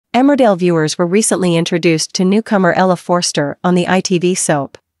Emmerdale viewers were recently introduced to newcomer Ella Forster on the ITV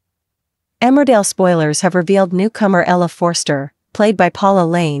soap. Emmerdale spoilers have revealed newcomer Ella Forster, played by Paula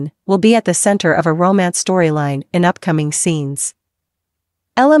Lane, will be at the center of a romance storyline in upcoming scenes.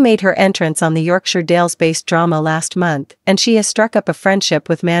 Ella made her entrance on the Yorkshire Dales-based drama last month, and she has struck up a friendship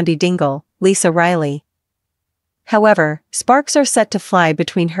with Mandy Dingle, Lisa Riley. However, sparks are set to fly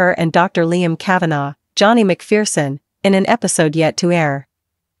between her and Dr. Liam Kavanagh, Johnny McPherson, in an episode yet to air.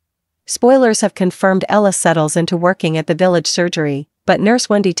 Spoilers have confirmed Ella settles into working at the Village Surgery, but nurse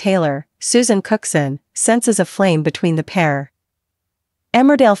Wendy Taylor, Susan Cookson, senses a flame between the pair.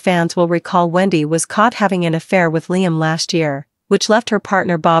 Emmerdale fans will recall Wendy was caught having an affair with Liam last year, which left her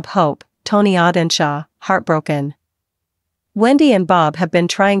partner Bob Hope, Tony Audenshaw, heartbroken. Wendy and Bob have been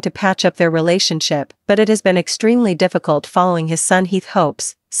trying to patch up their relationship, but it has been extremely difficult following his son Heath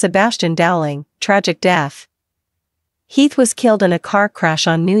Hope's, Sebastian Dowling, tragic death. Heath was killed in a car crash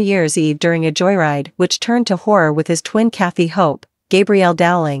on New Year's Eve during a joyride which turned to horror with his twin Kathy Hope, Gabrielle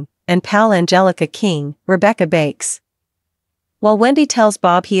Dowling, and pal Angelica King, Rebecca Bakes. While Wendy tells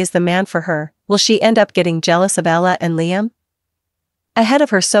Bob he is the man for her, will she end up getting jealous of Ella and Liam? Ahead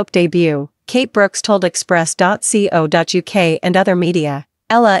of her soap debut, Kate Brooks told Express.co.uk and other media,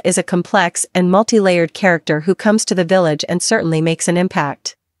 Ella is a complex and multi-layered character who comes to the village and certainly makes an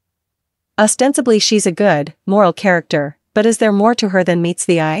impact. Ostensibly she's a good, moral character, but is there more to her than meets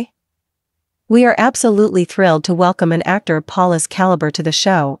the eye? We are absolutely thrilled to welcome an actor of Paula's caliber to the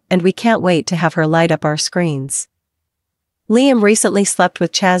show, and we can't wait to have her light up our screens. Liam recently slept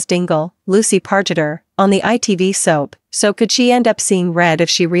with Chaz Dingle, Lucy Pargeter, on the ITV soap, so could she end up seeing red if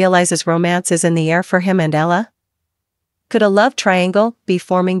she realizes romance is in the air for him and Ella? Could a love triangle be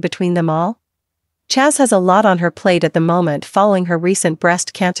forming between them all? Chaz has a lot on her plate at the moment following her recent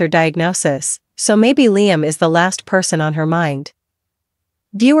breast cancer diagnosis, so maybe Liam is the last person on her mind.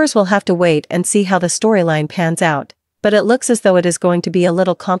 Viewers will have to wait and see how the storyline pans out, but it looks as though it is going to be a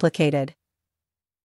little complicated.